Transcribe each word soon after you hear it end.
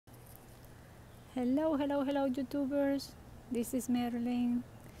Hello, hello, hello, YouTubers. This is Marilyn.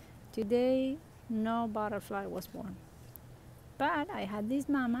 Today, no butterfly was born. But I had this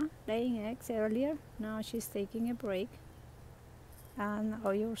mama laying eggs earlier. Now she's taking a break. And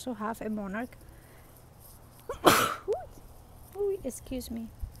I also have a monarch. Ooh, excuse me.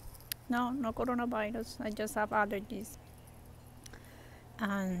 No, no coronavirus. I just have allergies.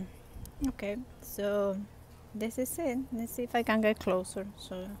 And okay, so this is it. Let's see if I can get closer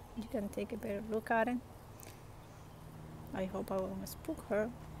so you can take a better look at it. I hope I won't spook her.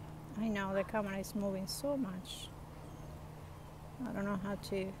 I know the camera is moving so much. I don't know how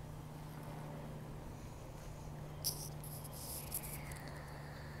to.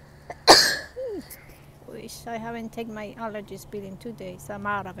 Wish I haven't taken my allergies pill in 2 days. I'm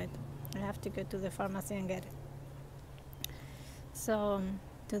out of it. I have to go to the pharmacy and get it. So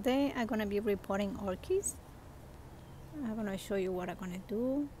today I'm gonna be reporting orchids. I'm gonna show you what I'm gonna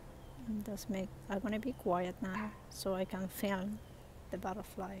do. And I'm gonna be quiet now so I can film the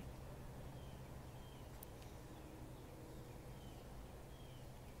butterfly.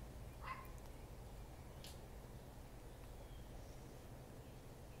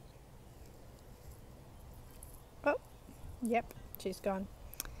 Oh, yep, she's gone.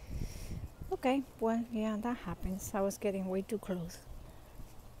 Okay, well, yeah, that happens. I was getting way too close.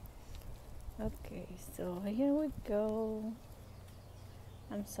 Okay, so here we go.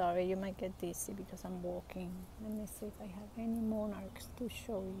 I'm sorry, you might get dizzy because I'm walking. Let me see if I have any monarchs to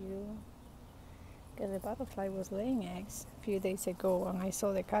show you. Because the butterfly was laying eggs a few days ago and I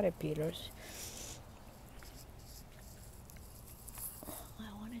saw the caterpillars.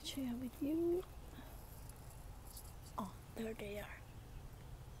 I want to share with you. Oh, there they are.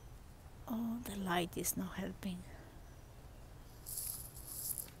 Oh, the light is not helping.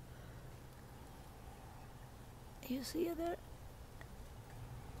 You see it there?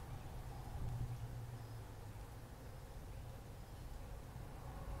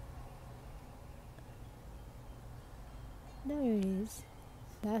 There it is.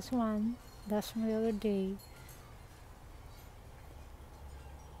 That's one. That's from the other day.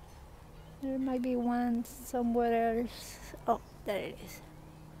 There might be one somewhere else. Oh, there it is.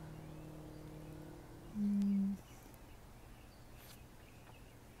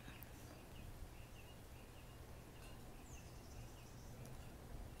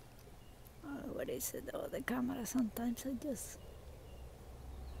 Oh, what is it? Oh, the camera sometimes I just.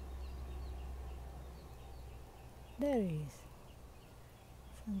 There it is.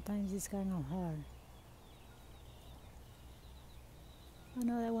 Sometimes it's kind of hard.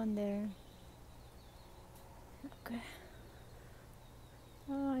 Another one there. Okay.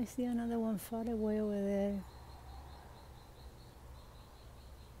 Oh, I see another one far away over there.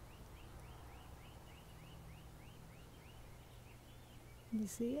 You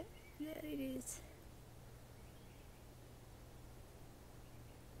see it? There it is.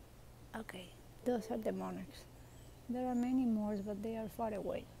 Okay, those are the monarchs. There are many more, but they are far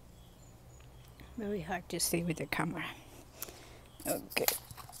away. Very hard to see with the camera. Okay.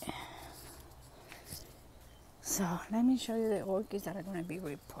 So let me show you the orchids that are going to be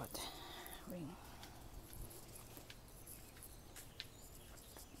reported.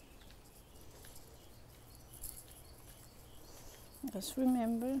 Just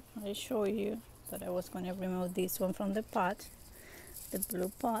remember, I showed you that I was going to remove this one from the pot, the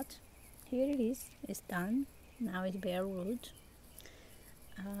blue pot. Here it is, it's done. Now it's bare root.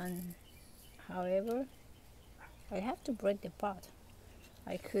 And however, I have to break the pot.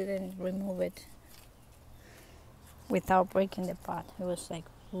 I couldn't remove it without breaking the pot. It was like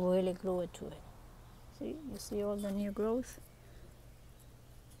really glued to it. See, you see all the new growth?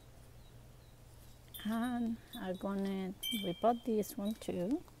 And I'm gonna repot this one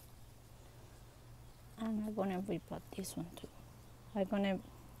too. And I'm gonna repot this one too. I'm gonna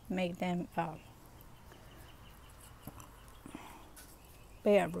make them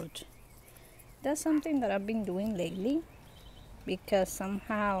bare root. That's something that I've been doing lately because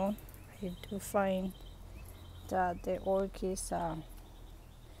somehow I do find that the orchids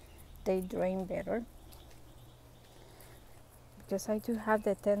they drain better, because I do have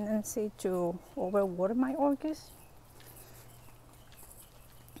the tendency to overwater my orchids,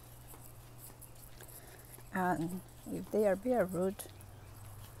 and if they are bare root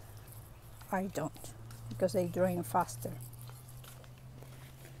I don't, because they drain faster.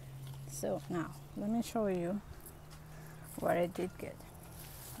 So now let me show you what I did get.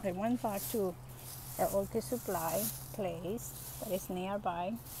 I went back to the orchid supply place that is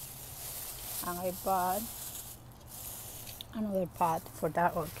nearby and I bought another pot for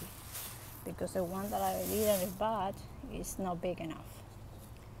that orchid because the one that I originally bought is not big enough.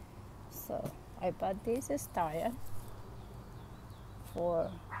 So I bought this style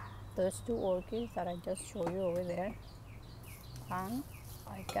for those two orchids that I just showed you over there, and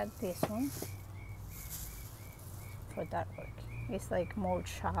I got this one for that orchid. It's like more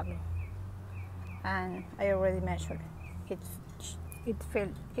shallow, and I already measured it. It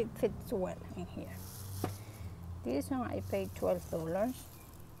fits well in here. This one I paid $12.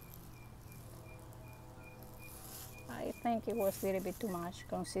 I think it was a little bit too much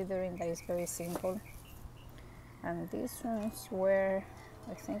considering that it's very simple. And these ones were,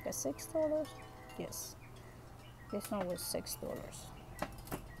 I think, $6. Yes, this one was $6.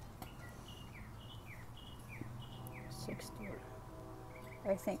 $6.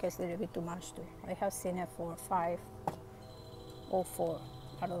 I think it's a little bit too much too. I have seen it for $5 or $4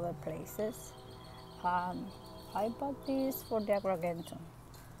 at other places. I bought this for the Agragentum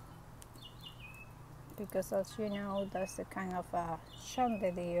because, as you know, that's the kind of a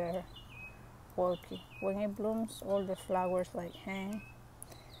chandelier orchid. When it blooms, all the flowers like hang.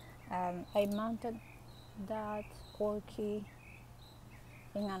 I mounted that orchid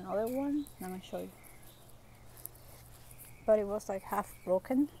in another one. Let me show you. But it was like half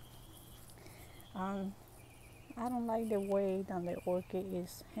broken. I don't like the way that the orchid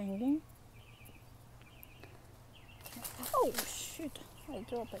is hanging. Oh shoot, I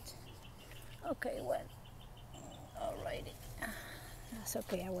dropped it. Okay, well, alrighty. That's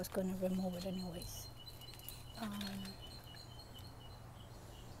okay, I was gonna remove it anyways.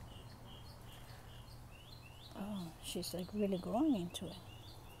 Oh, she's like really growing into it.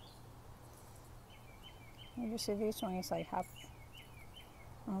 You see, this one is like half,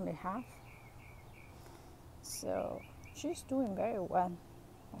 only half. So she's doing very well.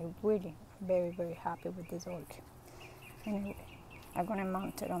 I'm really very happy with this orchid. Anyway, I'm gonna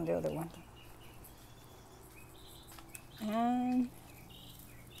mount it on the other one. And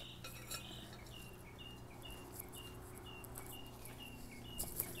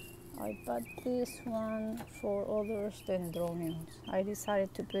I bought this one for other dendroniums. I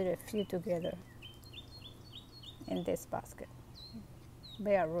decided to put a few together in this basket.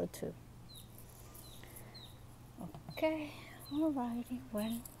 They are root too. Okay, alrighty.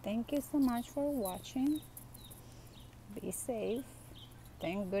 Well, thank you so much for watching. Be safe.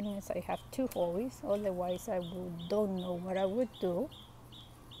 Thank goodness I have two hobbies. Otherwise, don't know what I would do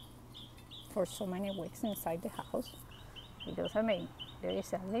for so many weeks inside the house. Because I mean, there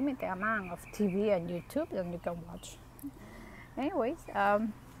is a limited amount of TV and YouTube that you can watch. Anyways, that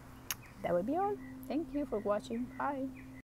will be all. Thank you for watching. Bye.